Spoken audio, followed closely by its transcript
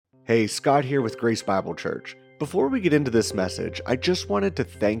Hey, Scott here with Grace Bible Church. Before we get into this message, I just wanted to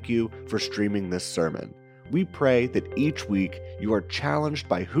thank you for streaming this sermon. We pray that each week you are challenged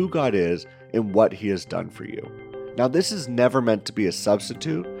by who God is and what He has done for you. Now, this is never meant to be a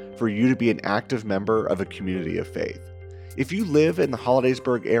substitute for you to be an active member of a community of faith. If you live in the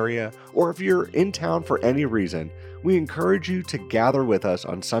Hollidaysburg area, or if you're in town for any reason, we encourage you to gather with us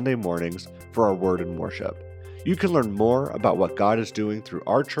on Sunday mornings for our word and worship. You can learn more about what God is doing through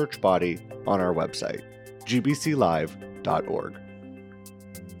our church body on our website, gbclive.org.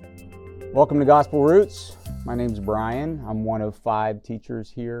 Welcome to Gospel Roots. My name's Brian. I'm one of 5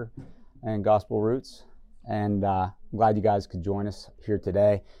 teachers here in Gospel Roots, and I'm glad you guys could join us here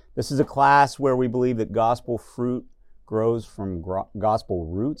today. This is a class where we believe that gospel fruit grows from gospel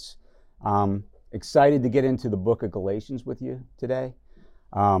roots. Excited to get into the book of Galatians with you today.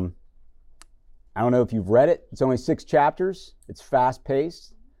 I don't know if you've read it. It's only 6 chapters. It's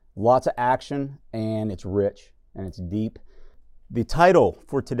fast-paced, lots of action, and it's rich, and it's deep. The title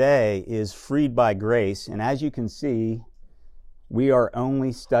for today is Freed by Grace, and as you can see, we are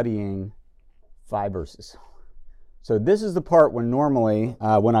only studying 5 verses. So this is the part when normally,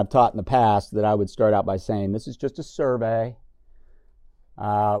 when I've taught in the past, that I would start out by saying, this is just a survey.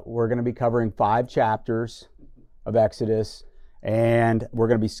 We're going to be covering 5 chapters of Exodus, and we're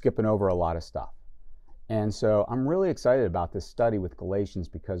going to be skipping over a lot of stuff. And so I'm really excited about this study with Galatians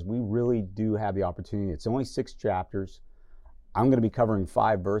because we really do have the opportunity. It's only 6 chapters. I'm going to be covering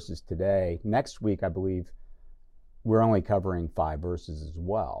 5 verses today. Next week, I believe, we're only covering 5 verses as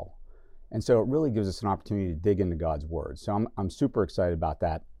well. And so it really gives us an opportunity to dig into God's Word. So I'm super excited about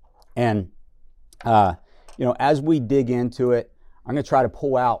that. And, as we dig into it, I'm going to try to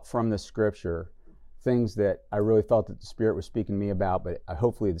pull out from the Scripture things that I really felt that the Spirit was speaking to me about, but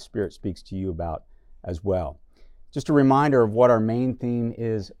hopefully the Spirit speaks to you about as well. Just a reminder of what our main theme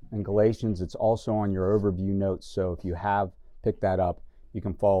is in Galatians. It's also on your overview notes, so if you have picked that up, you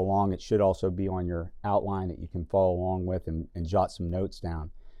can follow along. It should also be on your outline that you can follow along with and jot some notes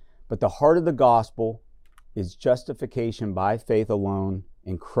down. But the heart of the gospel is justification by faith alone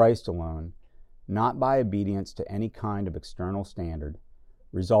in Christ alone, not by obedience to any kind of external standard,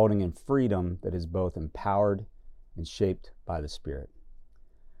 resulting in freedom that is both empowered and shaped by the Spirit.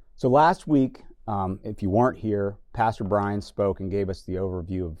 So last week, if you weren't here, Pastor Brian spoke and gave us the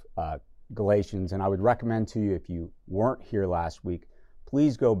overview of Galatians, and I would recommend to you, if you weren't here last week,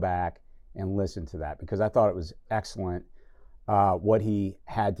 please go back and listen to that, because I thought it was excellent what he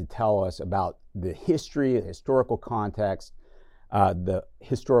had to tell us about the history, the historical context, the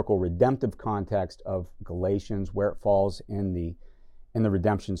historical redemptive context of Galatians, where it falls in the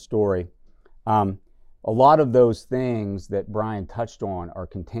redemption story. A lot of those things that Brian touched on are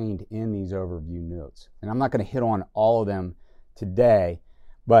contained in these overview notes. And I'm not going to hit on all of them today,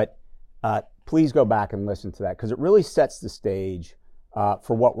 but please go back and listen to that, because it really sets the stage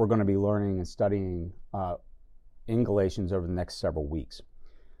for what we're going to be learning and studying in Galatians over the next several weeks.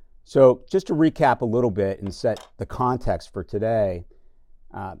 So just to recap a little bit and set the context for today,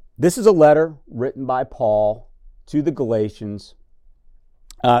 this is a letter written by Paul to the Galatians,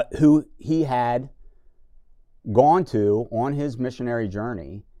 who he had gone to on his missionary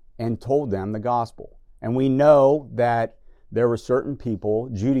journey and told them the gospel. And we know that there were certain people,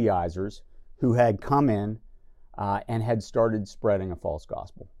 Judaizers, who had come in and had started spreading a false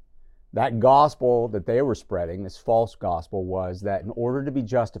gospel. That gospel that they were spreading, this false gospel, was that in order to be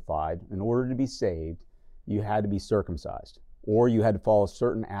justified, in order to be saved, you had to be circumcised, or you had to follow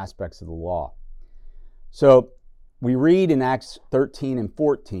certain aspects of the law. So we read in Acts 13 and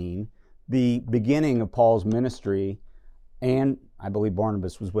 14 the beginning of Paul's ministry, and I believe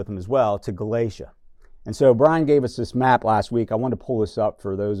Barnabas was with him as well, to Galatia. And so Brian gave us this map last week. I want to pull this up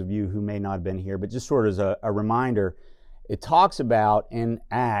for those of you who may not have been here, but just sort of as a reminder, it talks about in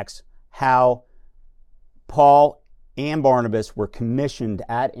Acts how Paul and Barnabas were commissioned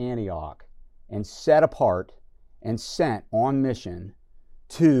at Antioch and set apart and sent on mission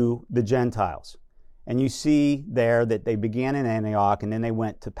to the Gentiles. And you see there that they began in Antioch, and then they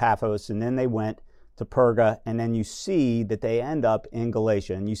went to Paphos, and then they went to Perga, and then you see that they end up in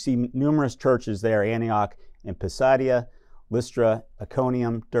Galatia. And you see numerous churches there, Antioch and Pisidia, Lystra,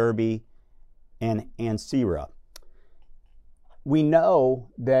 Iconium, Derbe, and Ancyra. We know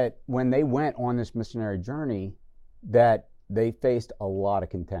that when they went on this missionary journey, that they faced a lot of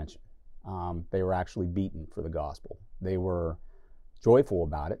contention. They were actually beaten for the gospel. They were joyful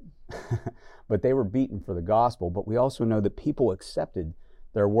about it, but they were beaten for the gospel. But we also know that people accepted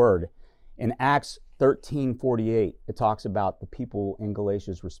their word. In Acts 13:48, it talks about the people in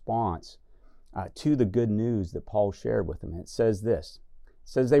Galatia's response to the good news that Paul shared with them. It says this: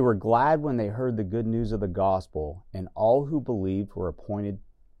 says they were glad when they heard the good news of the gospel, and all who believed were appointed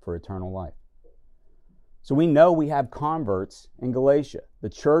for eternal life. So we know we have converts in Galatia. The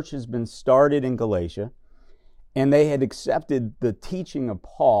church has been started in Galatia, and they had accepted the teaching of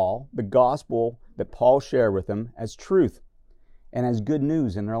Paul, the gospel that Paul shared with them, as truth and as good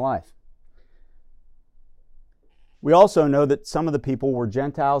news in their life. We also know that some of the people were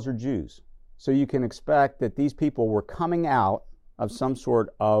Gentiles or Jews. So you can expect that these people were coming out of some sort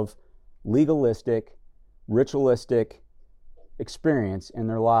of legalistic, ritualistic experience in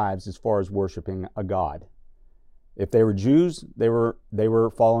their lives as far as worshiping a god. If they were Jews, they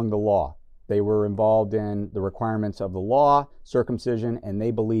were following the law. They were involved in the requirements of the law, circumcision, and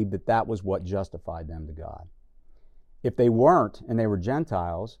they believed that that was what justified them to God. If they weren't, and they were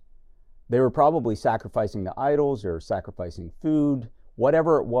Gentiles, they were probably sacrificing to idols or sacrificing food,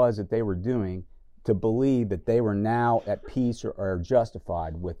 whatever it was that they were doing to believe that they were now at peace or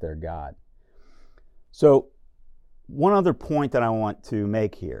justified with their God. So, one other point that I want to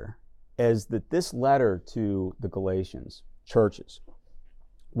make here is that this letter to the Galatians churches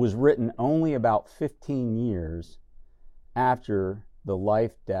was written only about 15 years after the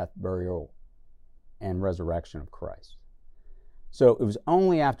life, death, burial, and resurrection of Christ. So it was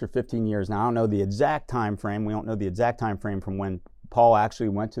only after 15 years. Now, I don't know the exact time frame. We don't know the exact time frame from when Paul actually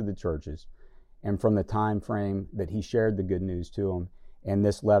went to the churches and from the time frame that he shared the good news to them and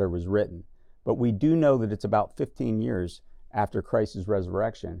this letter was written. But we do know that it's about 15 years after Christ's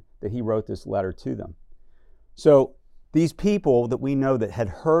resurrection that he wrote this letter to them. So these people that we know that had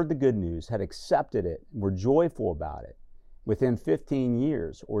heard the good news, had accepted it, were joyful about it, within 15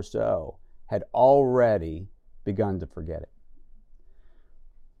 years or so, had already begun to forget it.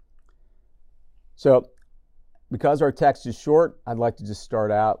 So, because our text is short, I'd like to just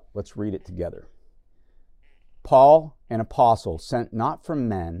start out. Let's read it together. Paul, an apostle, sent not from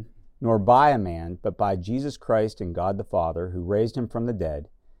men, nor by a man, but by Jesus Christ and God the Father, who raised him from the dead,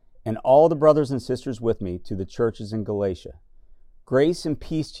 and all the brothers and sisters with me to the churches in Galatia. Grace and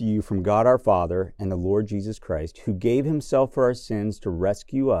peace to you from God our Father and the Lord Jesus Christ, who gave himself for our sins to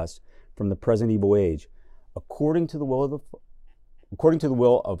rescue us from the present evil age, according to the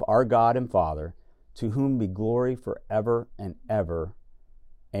will of our God and Father, to whom be glory forever and ever.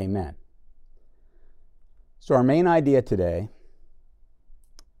 Amen. So our main idea today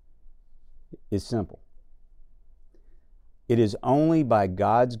is simple. It is only by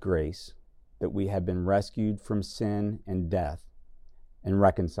God's grace that we have been rescued from sin and death and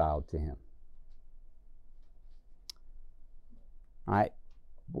reconciled to him. I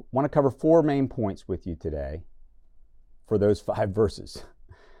want to cover 4 main points with you today for those 5 verses.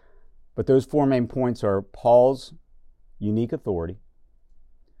 But those 4 main points are Paul's unique authority,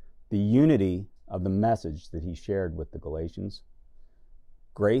 the unity of the message that he shared with the Galatians,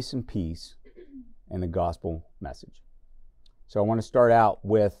 grace and peace, and the gospel message. So I want to start out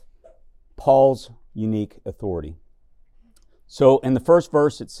with Paul's unique authority. So in the first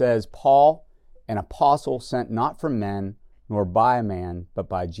verse it says, Paul, an apostle sent not from men, nor by a man, but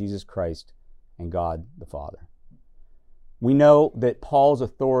by Jesus Christ and God the Father. We know that Paul's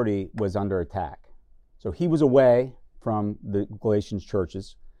authority was under attack. So he was away from the Galatians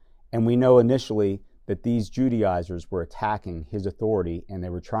churches, and we know initially that these Judaizers were attacking his authority and they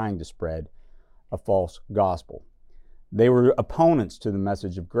were trying to spread a false gospel. They were opponents to the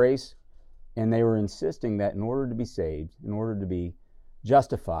message of grace, and they were insisting that in order to be saved, in order to be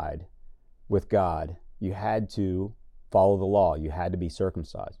justified with God, you had to follow the law. You had to be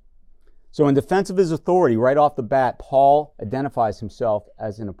circumcised. So in defense of his authority, right off the bat, Paul identifies himself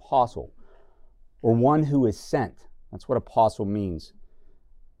as an apostle, or one who is sent. That's what apostle means.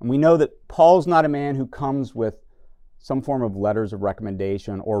 And we know that Paul's not a man who comes with some form of letters of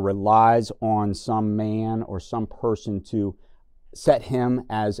recommendation or relies on some man or some person to set him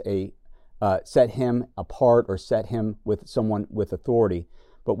apart or set him with someone with authority.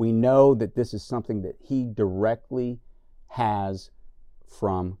 But we know that this is something that he directly has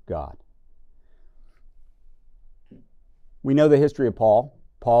from God. We know the history of Paul.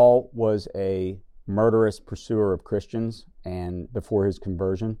 Paul was a murderous pursuer of Christians and before his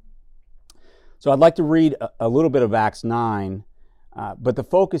conversion. So I'd like to read a little bit of Acts 9, but the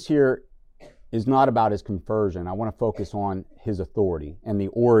focus here is not about his conversion. I want to focus on his authority and the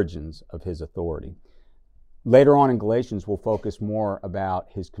origins of his authority. Later on in Galatians, we'll focus more about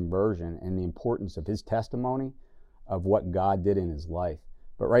his conversion and the importance of his testimony of what God did in his life.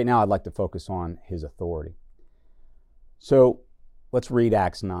 But right now, I'd like to focus on his authority. So let's read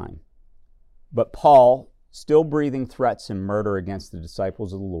Acts 9. But Paul, still breathing threats and murder against the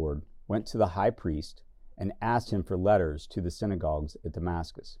disciples of the Lord, went to the high priest and asked him for letters to the synagogues at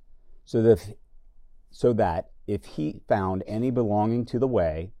Damascus, so that if he found any belonging to the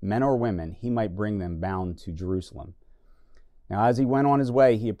way, men or women, he might bring them bound to Jerusalem. Now as he went on his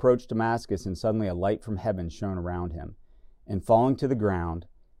way, he approached Damascus, and suddenly a light from heaven shone around him. And falling to the ground,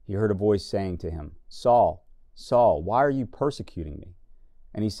 he heard a voice saying to him, Saul, Saul, why are you persecuting me?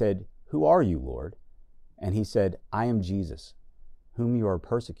 And he said, Who are you, Lord? And he said, I am Jesus, whom you are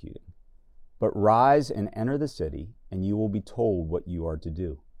persecuting. But rise and enter the city, and you will be told what you are to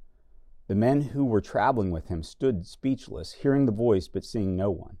do. The men who were traveling with him stood speechless, hearing the voice but seeing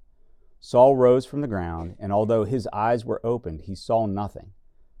no one. Saul rose from the ground, and although his eyes were opened, he saw nothing.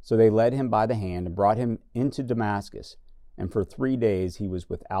 So they led him by the hand and brought him into Damascus, and for 3 days he was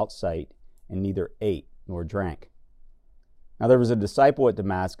without sight, and neither ate nor drank. Now there was a disciple at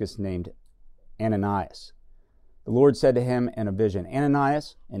Damascus named Ananias. The Lord said to him in a vision,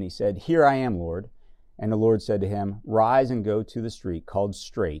 Ananias, and he said, Here I am, Lord. And the Lord said to him, Rise and go to the street called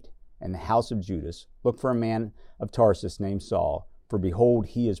Straight, in the house of Judas. Look for a man of Tarsus named Saul, for behold,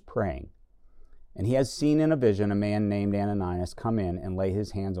 he is praying. And he has seen in a vision a man named Ananias come in and lay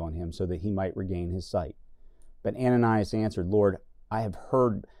his hands on him so that he might regain his sight. But Ananias answered, Lord, I have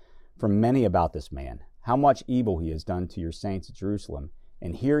heard from many about this man, how much evil he has done to your saints at Jerusalem.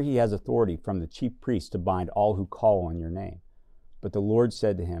 And here he has authority from the chief priests to bind all who call on your name. But the Lord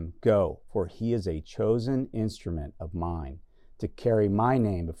said to him, Go, for he is a chosen instrument of mine, to carry my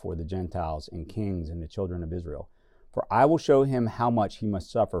name before the Gentiles and kings and the children of Israel. For I will show him how much he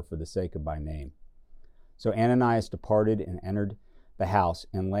must suffer for the sake of my name. So Ananias departed and entered the house,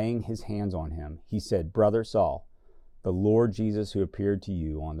 and laying his hands on him, he said, Brother Saul, the Lord Jesus who appeared to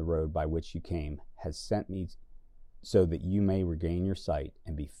you on the road by which you came has sent me so that you may regain your sight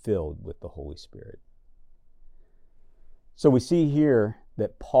and be filled with the Holy Spirit. So we see here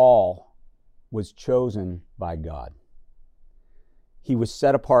that Paul was chosen by God. He was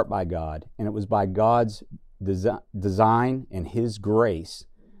set apart by God, and it was by God's design and his grace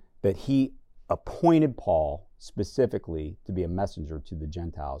that he appointed Paul specifically to be a messenger to the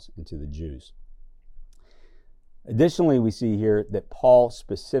Gentiles and to the Jews. Additionally, we see here that Paul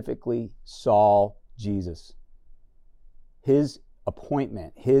specifically saw Jesus. His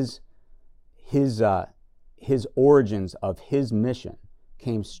appointment, his origins of his mission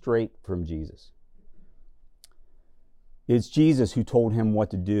came straight from Jesus. It's Jesus who told him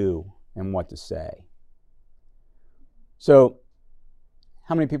what to do and what to say. So,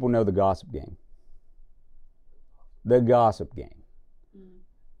 how many people know the Gossip Game? The Gossip Game.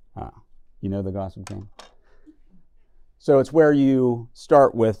 You know the Gossip Game? So it's where you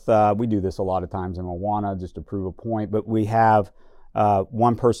start with, we do this a lot of times in Awana just to prove a point, but we have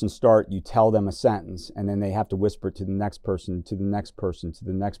one person start, you tell them a sentence, and then they have to whisper it to the next person, to the next person, to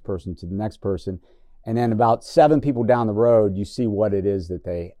the next person, to the next person. And then about 7 people down the road, you see what it is that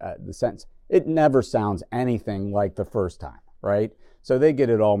the sentence, it never sounds anything like the first time, right? So they get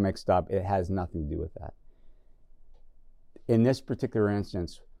it all mixed up. It has nothing to do with that. In this particular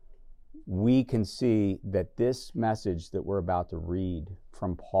instance, we can see that this message that we're about to read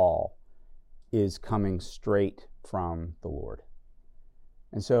from Paul is coming straight from the Lord.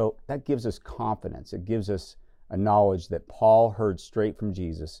 And so that gives us confidence. It gives us a knowledge that Paul heard straight from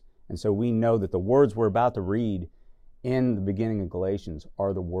Jesus. And so we know that the words we're about to read in the beginning of Galatians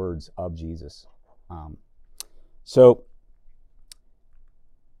are the words of Jesus. So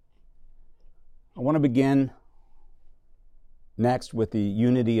I want to begin next with the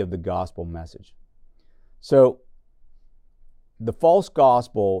unity of the gospel message. So the false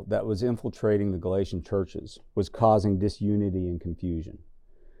gospel that was infiltrating the Galatian churches was causing disunity and confusion.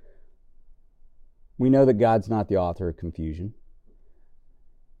 We know that God's not the author of confusion,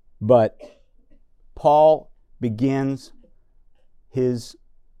 but Paul begins his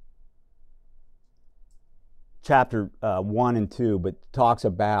chapter 1 and 2, but talks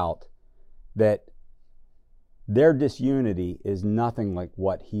about that their disunity is nothing like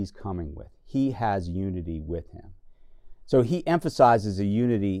what he's coming with. He has unity with him. So he emphasizes the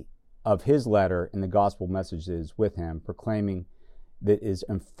unity of his letter and the gospel messages with him, proclaiming that is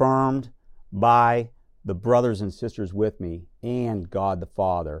affirmed by the brothers and sisters with me and God the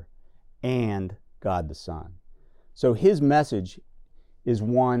Father and God the Son. So his message is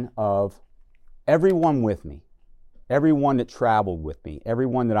one of everyone with me, everyone that traveled with me,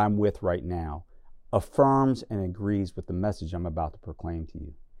 everyone that I'm with right now, affirms and agrees with the message I'm about to proclaim to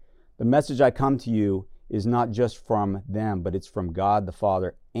you. The message I come to you is not just from them, but it's from God the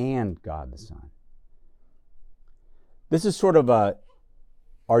Father and God the Son. This is sort of a,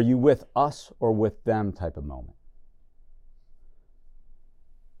 are you with us or with them type of moment.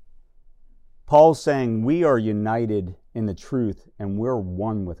 Paul's saying we are united in the truth and we're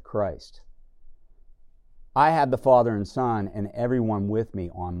one with Christ. I have the Father and Son and everyone with me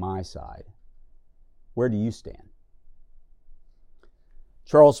on my side. Where do you stand?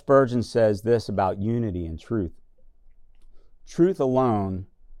 Charles Spurgeon says this about unity and truth. Truth alone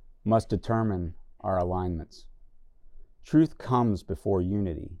must determine our alignments. Truth comes before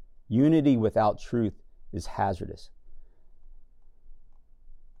unity. Unity without truth is hazardous.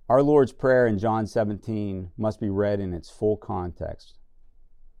 Our Lord's Prayer in John 17 must be read in its full context.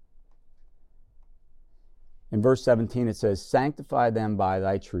 In verse 17 it says, "Sanctify them by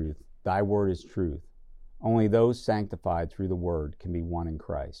thy truth. Thy word is truth. Only those sanctified through the word can be one in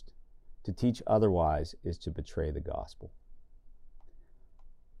Christ. To teach otherwise is to betray the gospel."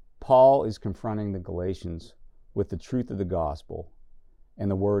 Paul is confronting the Galatians with the truth of the gospel and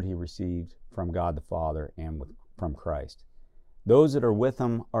the word he received from God the Father and from Christ. Those that are with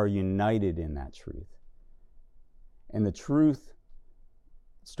him are united in that truth. And the truth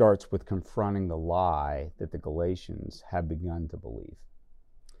starts with confronting the lie that the Galatians have begun to believe.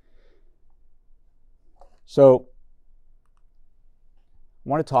 So, I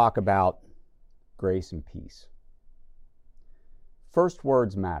want to talk about grace and peace. First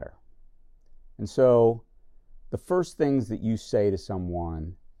words matter. And so, the first things that you say to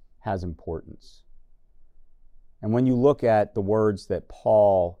someone has importance. And when you look at the words that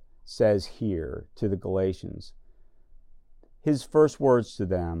Paul says here to the Galatians, his first words to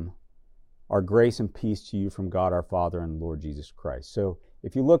them are grace and peace to you from God our Father and Lord Jesus Christ. So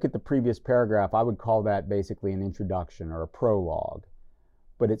if you look at the previous paragraph, I would call that basically an introduction or a prologue.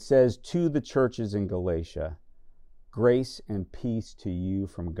 But it says, to the churches in Galatia, grace and peace to you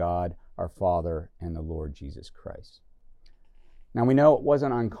from God our Father and the Lord Jesus Christ. Now we know it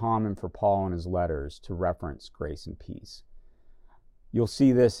wasn't uncommon for Paul in his letters to reference grace and peace. You'll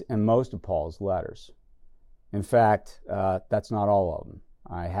see this in most of Paul's letters. In fact, that's not all of them.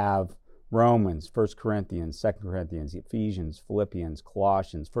 I have Romans, 1 Corinthians, 2 Corinthians, Ephesians, Philippians,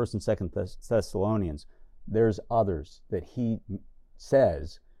 Colossians, 1 and 2 Thessalonians. There's others that he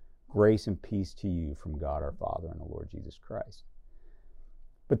says, grace and peace to you from God our Father and the Lord Jesus Christ.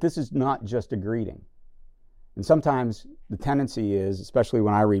 But this is not just a greeting. And sometimes the tendency is, especially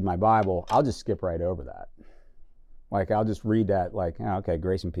when I read my Bible, I'll just skip right over that. Like, I'll just read that like, oh, okay,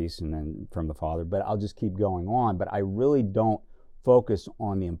 grace and peace, and then from the Father, but I'll just keep going on. But I really don't focus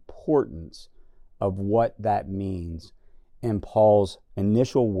on the importance of what that means in Paul's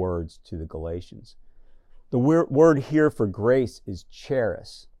initial words to the Galatians. The word here for grace is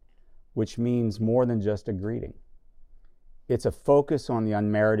charis, which means more than just a greeting. It's a focus on the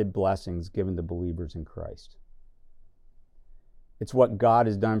unmerited blessings given to believers in Christ. It's what God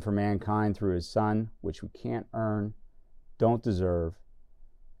has done for mankind through his Son, which we can't earn, don't deserve,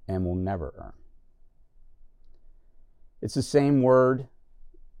 and will never earn. It's the same word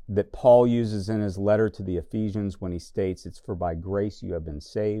that Paul uses in his letter to the Ephesians when he states, it's for by grace you have been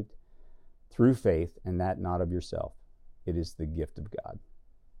saved through faith, and that not of yourself. It is the gift of God.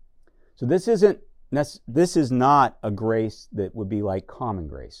 So this is not a grace that would be like common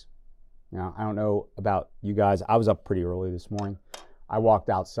grace. Now, I don't know about you guys. I was up pretty early this morning. I walked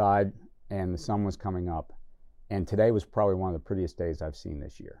outside and the sun was coming up. And today was probably one of the prettiest days I've seen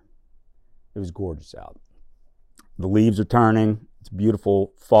this year. It was gorgeous out. The leaves are turning. It's a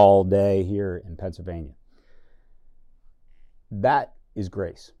beautiful fall day here in Pennsylvania. That is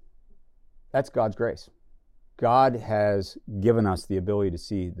grace. That's God's grace. God has given us the ability to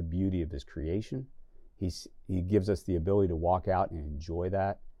see the beauty of his creation. He gives us the ability to walk out and enjoy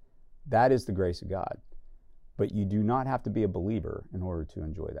that. That is the grace of God. But you do not have to be a believer in order to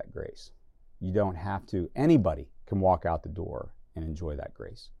enjoy that grace. You don't have to. Anybody can walk out the door and enjoy that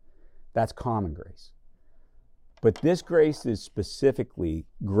grace. That's common grace. But this grace is specifically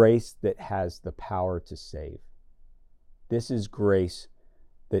grace that has the power to save. This is grace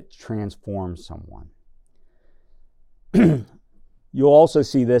that transforms someone. You'll also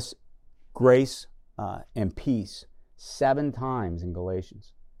see this grace and peace 7 times in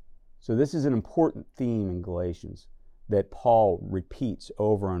Galatians. So this is an important theme in Galatians that Paul repeats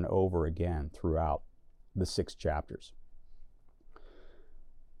over and over again throughout the 6 chapters.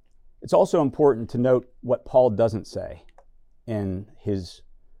 It's also important to note what Paul doesn't say in his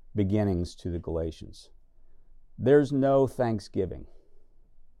beginnings to the Galatians. There's no thanksgiving.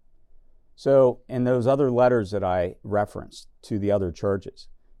 So in those other letters that I referenced to the other churches,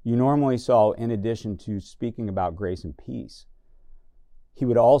 you normally saw, in addition to speaking about grace and peace, he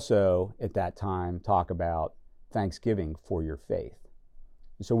would also, at that time, talk about thanksgiving for your faith.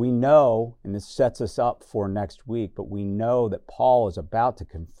 So we know, and this sets us up for next week, but we know that Paul is about to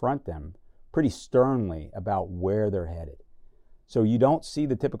confront them pretty sternly about where they're headed. So you don't see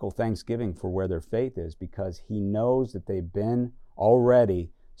the typical thanksgiving for where their faith is, because he knows that they've been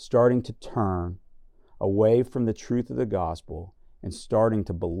already starting to turn away from the truth of the gospel and starting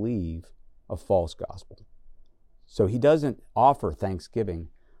to believe a false gospel. So he doesn't offer thanksgiving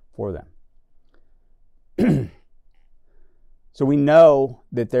for them. So we know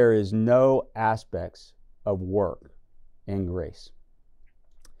that there is no aspects of work in grace.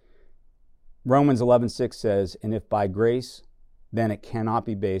 Romans 11:6 says, "And if by grace, then it cannot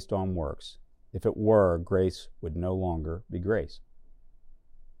be based on works. If it were, grace would no longer be grace."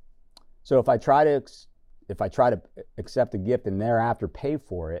 So if I try to accept a gift and thereafter pay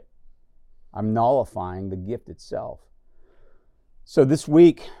for it, I'm nullifying the gift itself. So this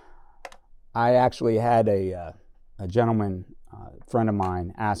week, I actually had a gentleman, friend of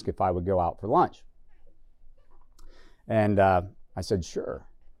mine, ask if I would go out for lunch. And I said, sure.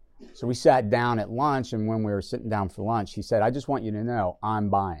 So we sat down at lunch, and when we were sitting down for lunch, he said, "I just want you to know I'm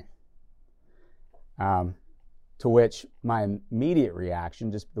buying." To which my immediate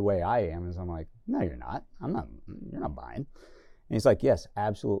reaction, just the way I am, is I'm like, "No, you're not. You're not buying." And he's like, "Yes,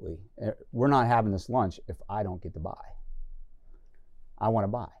 absolutely. We're not having this lunch if I don't get to buy. I want to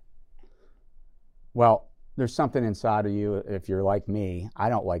buy." Well, there's something inside of you, if you're like me, I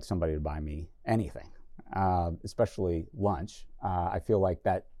don't like somebody to buy me anything, especially lunch. I feel like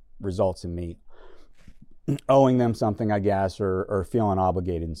that results in me owing them something, I guess, or feeling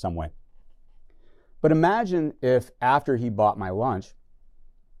obligated in some way. But imagine if after he bought my lunch,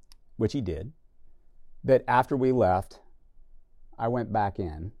 which he did, that after we left, I went back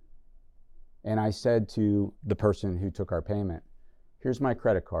in and I said to the person who took our payment, "Here's my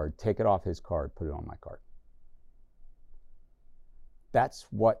credit card, take it off his card, put it on my card."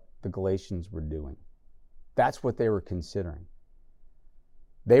 That's what the Galatians were doing. That's what they were considering.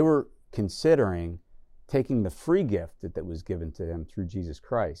 They were considering taking the free gift that was given to them through Jesus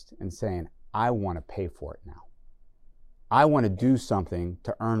Christ and saying, "I want to pay for it now. I want to do something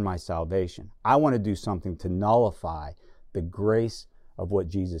to earn my salvation. I want to do something to nullify the grace of what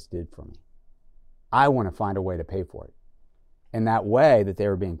Jesus did for me. I want to find a way to pay for it." And that way that they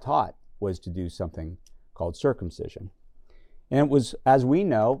were being taught was to do something called circumcision. And it was, as we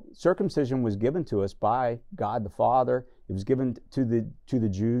know, circumcision was given to us by God the Father. It was given to the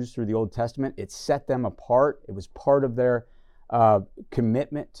Jews through the Old Testament. It set them apart. It was part of their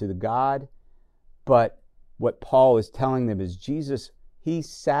commitment to the God. But what Paul is telling them is Jesus, he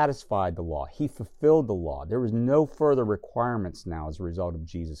satisfied the law. He fulfilled the law. There was no further requirements now as a result of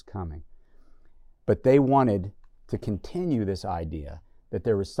Jesus coming. But they wanted to continue this idea that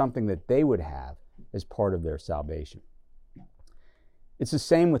there was something that they would have as part of their salvation. It's the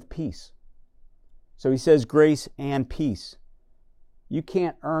same with peace. So he says grace and peace. You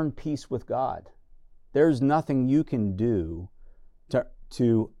can't earn peace with God. There's nothing you can do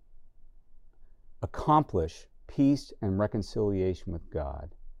to accomplish peace and reconciliation with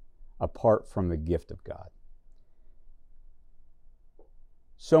God apart from the gift of God.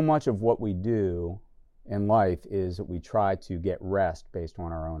 So much of what we do in life is that we try to get rest based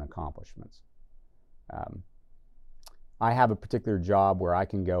on our own accomplishments. I have a particular job where I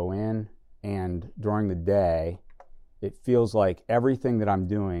can go in, and during the day, it feels like everything that I'm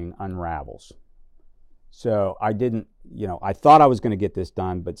doing unravels. So I thought I was going to get this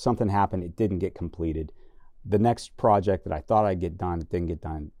done, but something happened, it didn't get completed. The next project that I thought I'd get done, it didn't get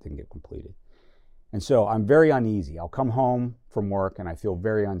done, didn't get completed. And so I'm very uneasy. I'll come home from work and I feel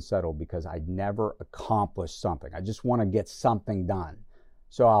very unsettled because I never accomplished something. I just want to get something done.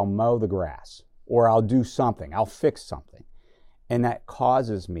 So I'll mow the grass, or I'll do something, I'll fix something. And that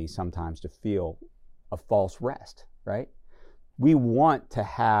causes me sometimes to feel a false rest, right? We want to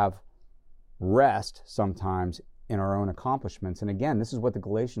have rest sometimes in our own accomplishments. And again, this is what the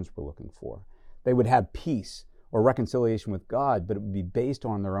Galatians were looking for. They would have peace or reconciliation with God, but it would be based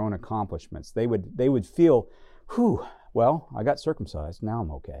on their own accomplishments. They would feel, well, I got circumcised, now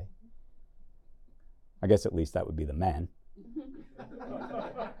I'm okay. I guess at least that would be the men.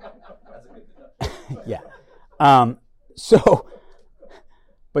 Yeah.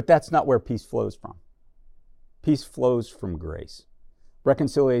 But that's not where peace flows from. Peace flows from grace.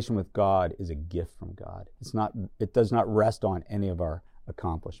 Reconciliation with God is a gift from God. It does not rest on any of our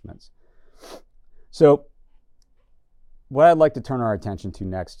accomplishments. So, what I'd like to turn our attention to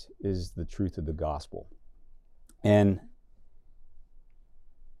next is the truth of the gospel. And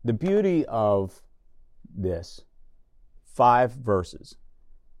the beauty of this 5 verses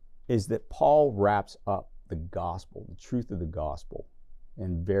is that Paul wraps up the gospel, the truth of the gospel,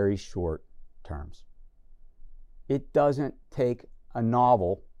 in very short terms. It doesn't take a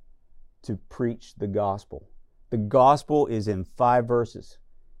novel to preach the gospel. The gospel is in 5 verses.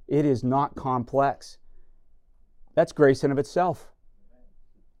 It is not complex. That's grace in of itself.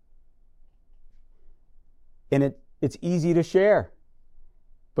 And it's easy to share.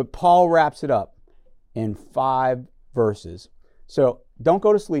 But Paul wraps it up in 5 verses. So don't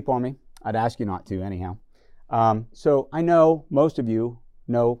go to sleep on me. I'd ask you not to anyhow. So I know most of you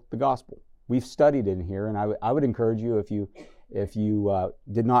know the gospel. We've studied it in here, and I would encourage you, if you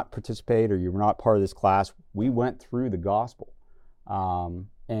did not participate or you were not part of this class, we went through the gospel.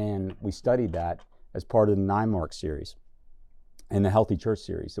 And we studied that as part of the 9 Mark series and the Healthy Church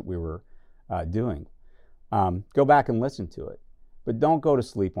series that we were doing. Go back and listen to it. But don't go to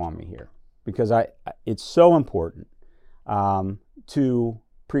sleep on me here, because it's so important to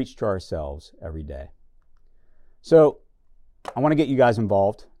preach to ourselves every day. So I want to get you guys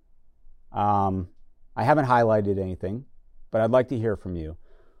involved. I haven't highlighted anything, but I'd like to hear from you.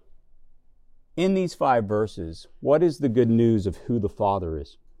 In these 5 verses, what is the good news of who the Father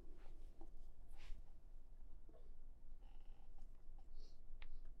is?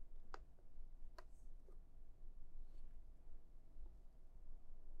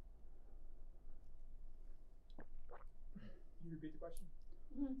 Can you repeat the question?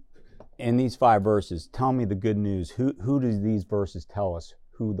 In these 5 verses, tell me the good news. Who does these verses tell us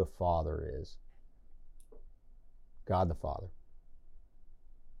who the Father is? God the Father.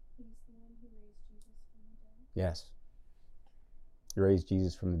 He's the one who raised Jesus from the dead. Yes. He raised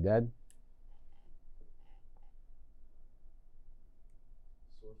Jesus from the dead.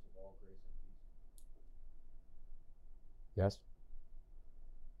 Source of all grace and peace. Yes.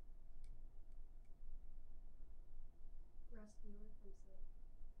 Rescuer from sin.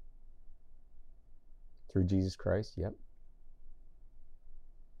 Through Jesus Christ. Yep.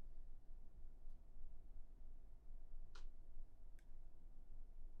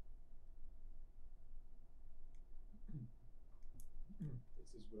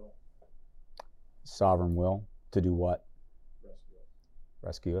 It's His will. Sovereign will to do what? Rescue us.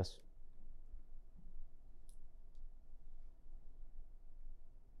 Rescue us.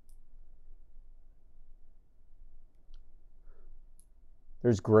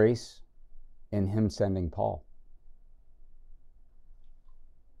 There's grace in Him sending Paul.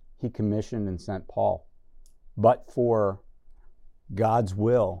 He commissioned and sent Paul. But for God's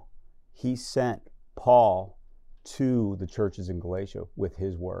will, He sent Paul to the churches in Galatia with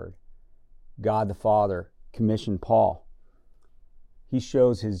His word. God the Father commissioned Paul. He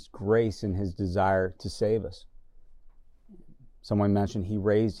shows His grace and His desire to save us. Someone mentioned He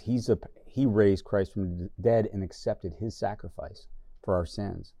raised Christ from the dead and accepted His sacrifice for our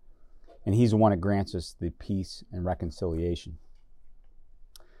sins. And He's the one that grants us the peace and reconciliation.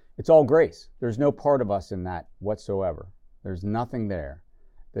 It's all grace. There's no part of us in that whatsoever. There's nothing there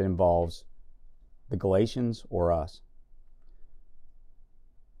that involves the Galatians or us.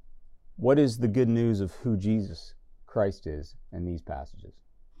 What is the good news of who Jesus Christ is in these passages?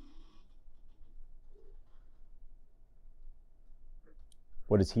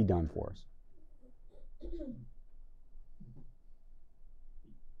 What has He done for us? He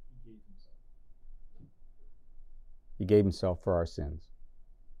gave Himself. He gave Himself for our sins.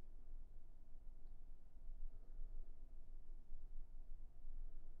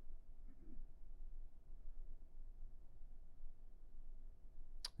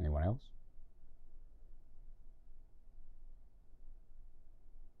 Anyone else?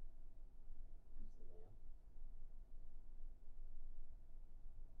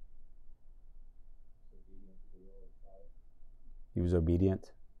 He was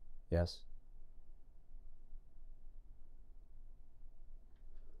obedient. Yes.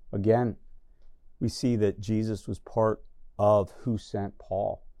 Again, we see that Jesus was part of who sent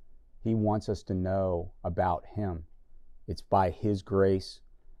Paul. He wants us to know about Him. It's by His grace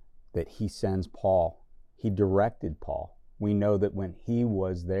that He sends Paul. He directed Paul. We know that when he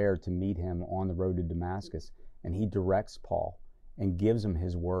was there to meet Him on the road to Damascus, and He directs Paul and gives him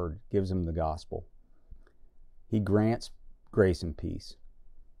His word, gives him the gospel. He grants grace and peace.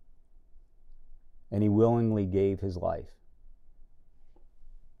 And He willingly gave His life.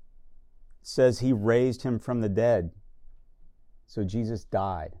 It says He raised Him from the dead. So Jesus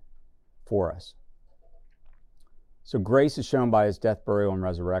died for us. So grace is shown by His death, burial, and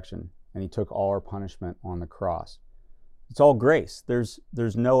resurrection. And He took all our punishment on the cross. It's all grace. There's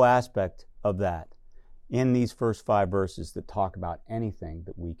no aspect of that in these first 5 verses that talk about anything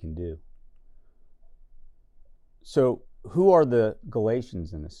that we can do. So who are the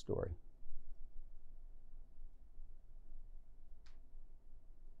Galatians in this story?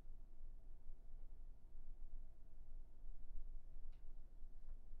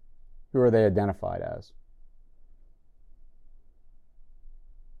 Who are they identified as?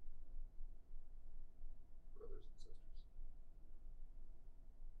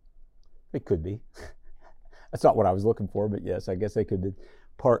 They could be. That's not what I was looking for, but yes, I guess they could be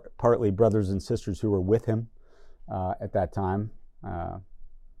partly brothers and sisters who were with him at that time.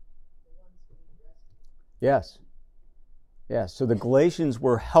 Yes. Yes. So the Galatians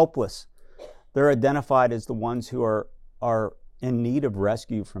were helpless. They're identified as the ones who are in need of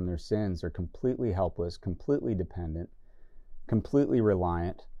rescue from their sins. They're completely helpless, completely dependent, completely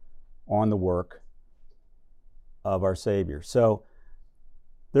reliant on the work of our Savior. So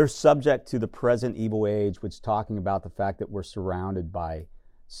they're subject to the present evil age, which is talking about the fact that we're surrounded by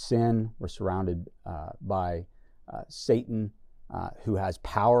sin. We're surrounded by Satan, who has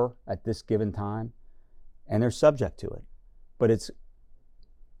power at this given time, and they're subject to it. But it's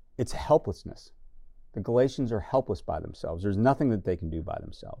helplessness. The Galatians are helpless by themselves. There's nothing that they can do by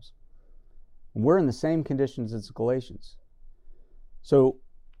themselves. And we're in the same conditions as the Galatians. So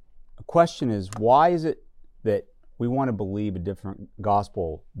the question is, why is it that we want to believe a different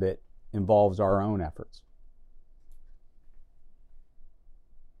gospel that involves our own efforts?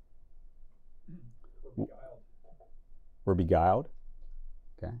 We're beguiled.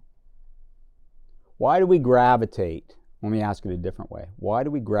 Okay. Why do we gravitate? Let me ask it a different way. Why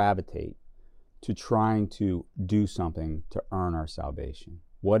do we gravitate to trying to do something to earn our salvation?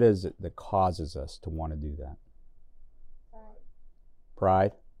 What is it that causes us to want to do that?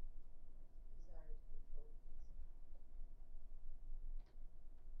 Pride?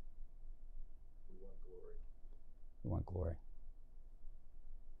 We want glory.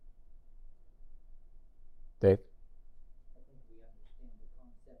 Dave? I think we understand the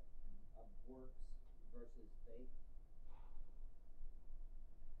concept of works versus faith.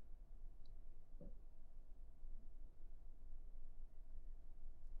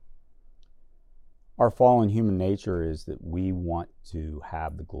 Our fallen human nature is that we want to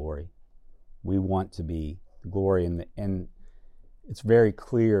have the glory. We want to be the glory, and it's very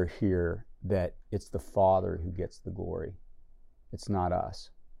clear here that it's the Father who gets the glory. It's not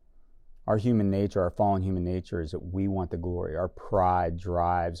us. Our human nature, our fallen human nature, is that we want the glory. Our pride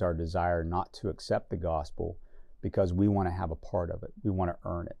drives our desire not to accept the gospel because we want to have a part of it. We want to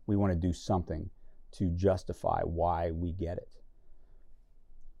earn it. We want to do something to justify why we get it.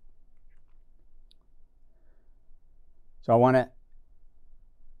 So I want to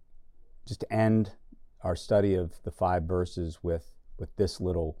just end our study of the 5 verses with this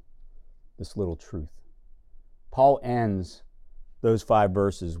little truth. Paul ends those 5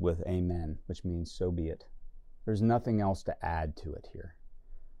 verses with amen, which means so be it. There's nothing else to add to it here.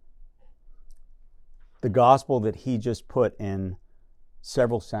 The gospel that he just put in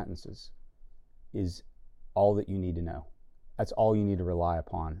several sentences is all that you need to know. That's all you need to rely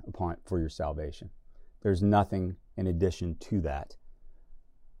upon for your salvation. There's nothing in addition to that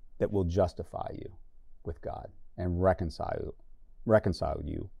will justify you with God and reconcile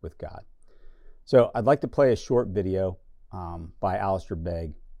you with God. So I'd like to play a short video by Alistair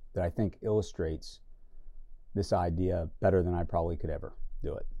Begg that I think illustrates this idea better than I probably could ever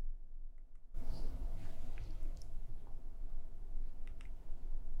do it.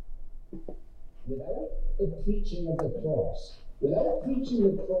 Without the preaching of the cross, without preaching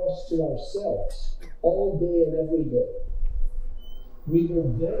the cross to ourselves all day and every day, we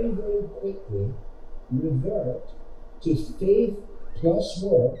will very, very quickly revert to faith plus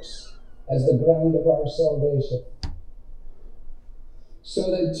works as the ground of our salvation.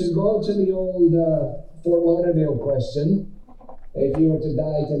 So that to go to the old Fort Lauderdale question, if you were to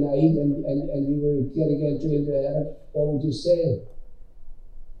die tonight and you were getting entry into heaven, what would you say?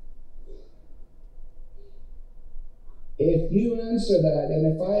 If you answer that, and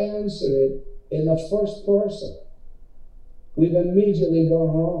if I answer it in the first person, we've immediately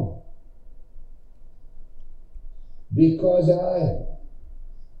gone wrong. Because I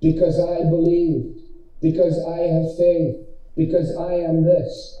believed, because I have faith, because I am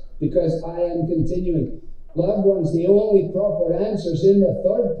this, because I am continuing. Loved ones, the only proper answer is in the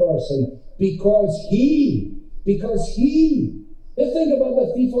third person, because he. And think about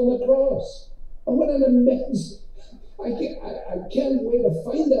the thief on the cross. And what an immense... I can't wait to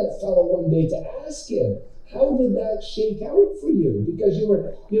find that fellow one day to ask him, how did that shake out for you? Because you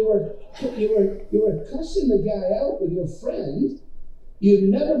were cussing the guy out with your friend. You'd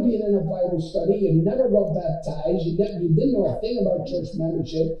never been in a Bible study. You never got baptized. You didn't know a thing about church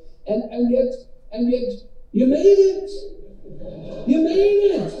membership, and yet you made it. You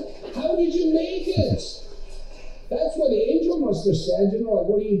made it. How did you make it? That's what the angel must have said. You know, like,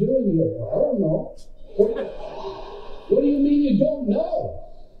 what are you doing here? Well, I don't know. What do you mean you don't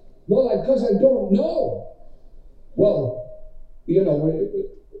know? Well, because I don't know. Well, you know,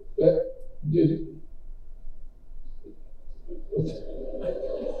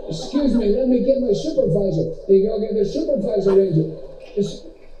 excuse me, let me get my supervisor. They go get the supervisor in.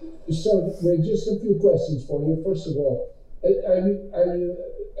 So, wait, just a few questions for you. First of all, are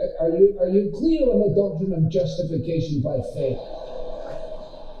you clear on the doctrine of justification by faith?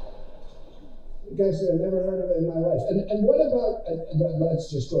 You guys said, I've never heard of it in my life. And what about, let's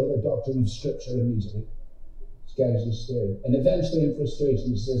just go to the doctrine of Scripture immediately. This guy's just staring. And eventually in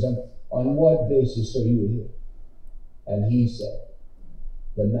frustration he says, on what basis are you here? And he said,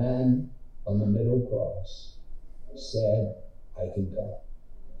 the man on the middle cross said, I can come.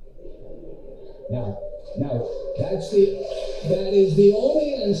 Now, that is the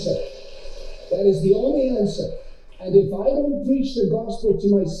only answer. That is the only answer. And if I don't preach the gospel to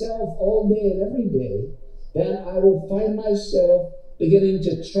myself all day and every day, then I will find myself beginning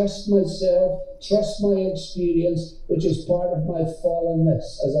to trust myself, trust my experience, which is part of my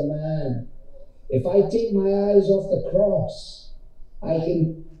fallenness as a man. If I take my eyes off the cross, I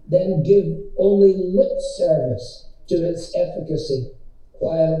can then give only lip service to its efficacy,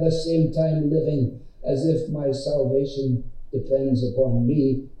 while at the same time living as if my salvation depends upon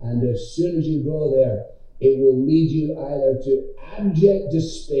me. And as soon as you go there, it will lead you either to abject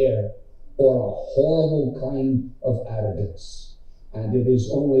despair or a horrible kind of arrogance. And it is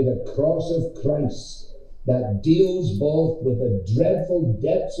only the cross of Christ that deals both with the dreadful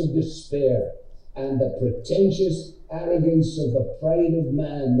depths of despair and the pretentious arrogance of the pride of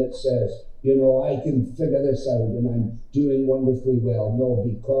man that says, you know, I can figure this out and I'm doing wonderfully well. No,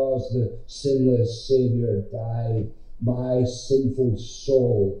 because the sinless Savior died, my sinful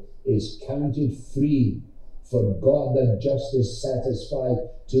soul is counted free, for God the just is satisfied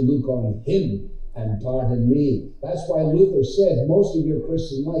to look on him and pardon me. That's why Luther said most of your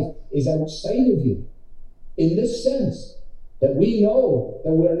Christian life is outside of you. In this sense, that we know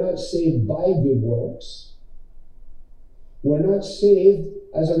that we're not saved by good works. We're not saved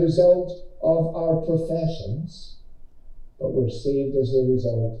as a result of our professions, but we're saved as a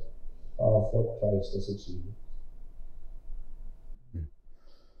result of what Christ has achieved.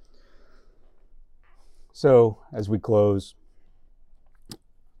 So, as we close,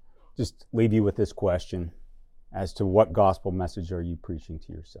 just leave you with this question as to what gospel message are you preaching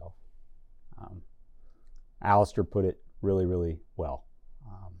to yourself? Alistair put it really, really well.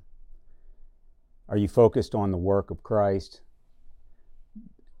 Are you focused on the work of Christ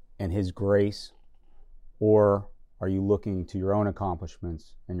and his grace, or are you looking to your own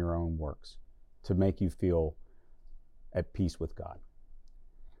accomplishments and your own works to make you feel at peace with God?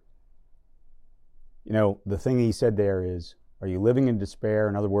 You know, the thing he said there is, are you living in despair?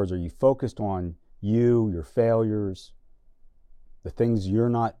 In other words, are you focused on you, your failures, the things you're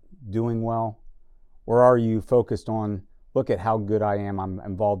not doing well? Or are you focused on, look at how good I am, I'm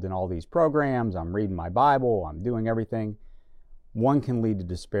involved in all these programs, I'm reading my Bible, I'm doing everything? One can lead to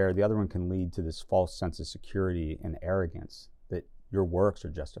despair, the other one can lead to this false sense of security and arrogance that your works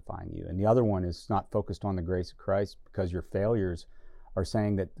are justifying you. And the other one is not focused on the grace of Christ because your failures are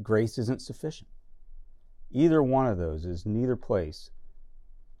saying that grace isn't sufficient. Either one of those is neither place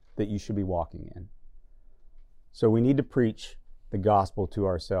that you should be walking in. So we need to preach the gospel to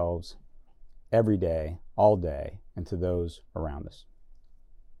ourselves every day, all day, and to those around us.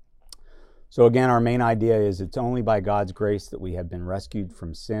 So again, our main idea is it's only by God's grace that we have been rescued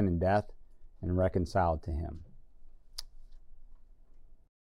from sin and death and reconciled to him.